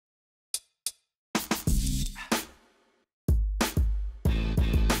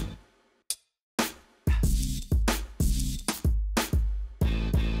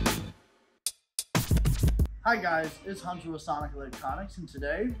Hi guys, it's Hunter with Sonic Electronics, and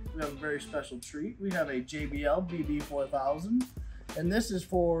today we have a very special treat. We have a JBL BB4000, and this is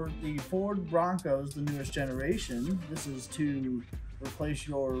for the Ford Broncos, the newest generation. This is to replace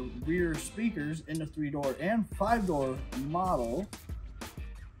your rear speakers in the 3-door and 5-door model.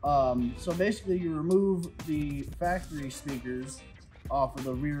 So basically you remove the factory speakers off of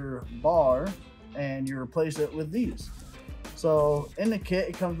the rear bar and you replace it with these. So in the kit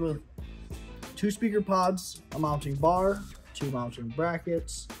it comes with 2 speaker pods, a mounting bar, 2 mounting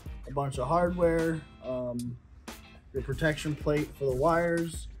brackets, a bunch of hardware, your protection plate for the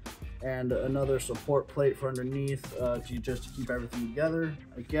wires, and another support plate for underneath just to keep everything together,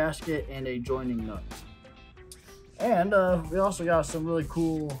 a gasket, and a joining nut. And we also got some really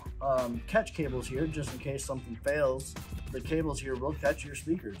cool catch cables here, just in case something fails. The cables here will catch your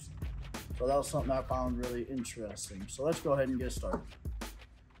speakers. So that was something I found really interesting. So let's go ahead and get started.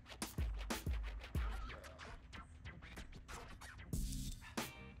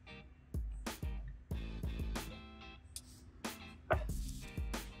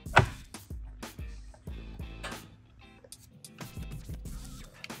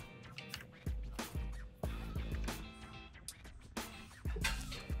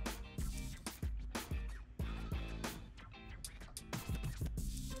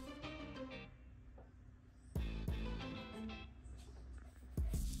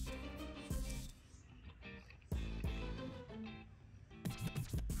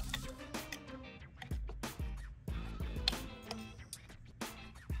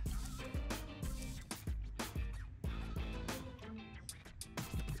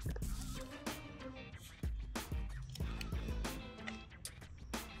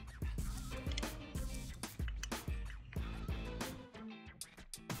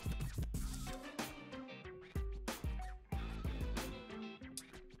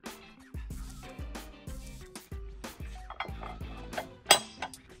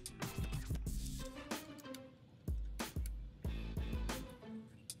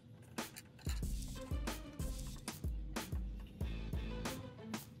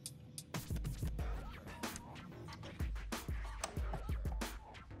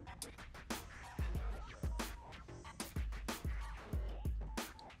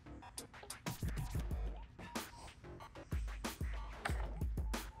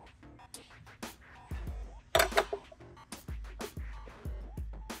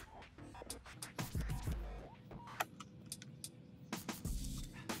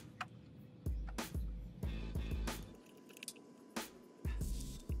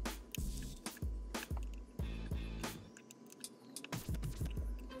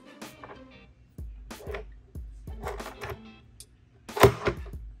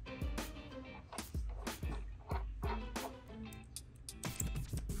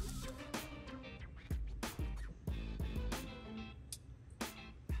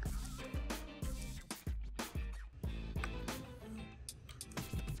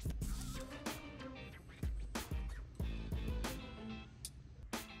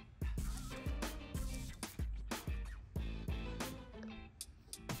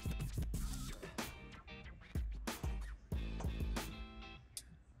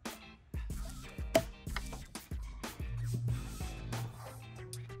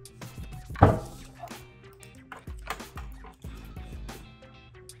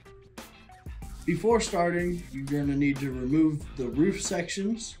 Before starting, you're going to need to remove the roof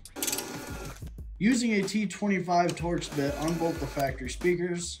sections. Using a T25 Torx bit, unbolt the factory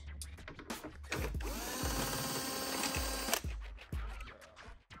speakers.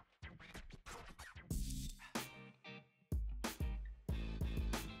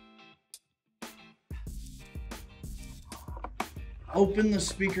 Open the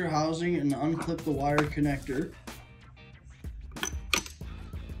speaker housing and unclip the wire connector.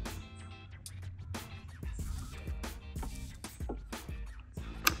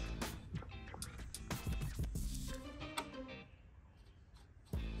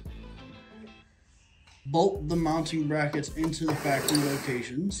 Bolt the mounting brackets into the factory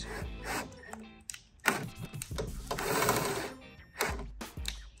locations.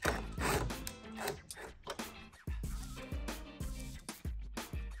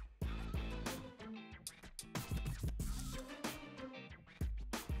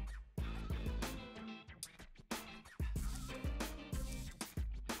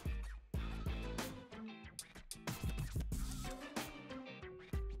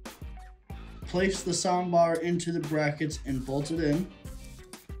 Place the soundbar into the brackets and bolt it in.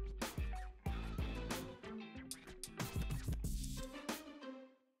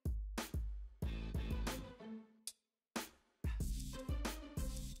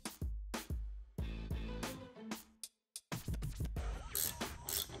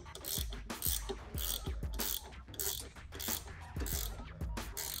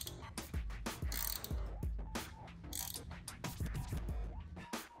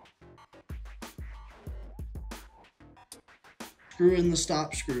 screw in the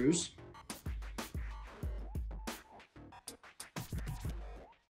stop screws.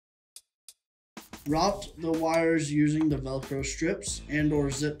 Route the wires using the Velcro strips and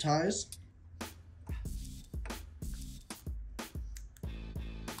or zip ties.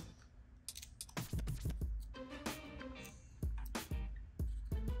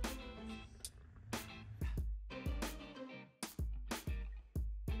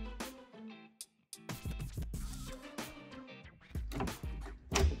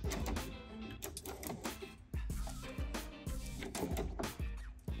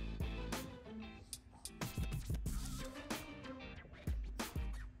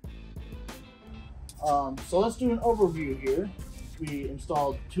 So let's do an overview here. We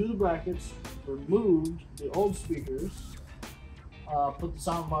installed 2 of the brackets, removed the old speakers, put the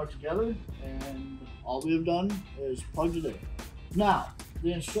soundbar together, and all we have done is plugged it in. Now,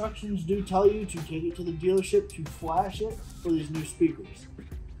 the instructions do tell you to take it to the dealership to flash it for these new speakers.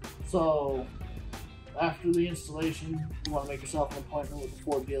 So after the installation, you want to make yourself an appointment with the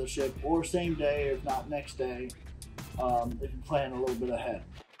Ford dealership, or same day, if not next day, if you plan a little bit ahead.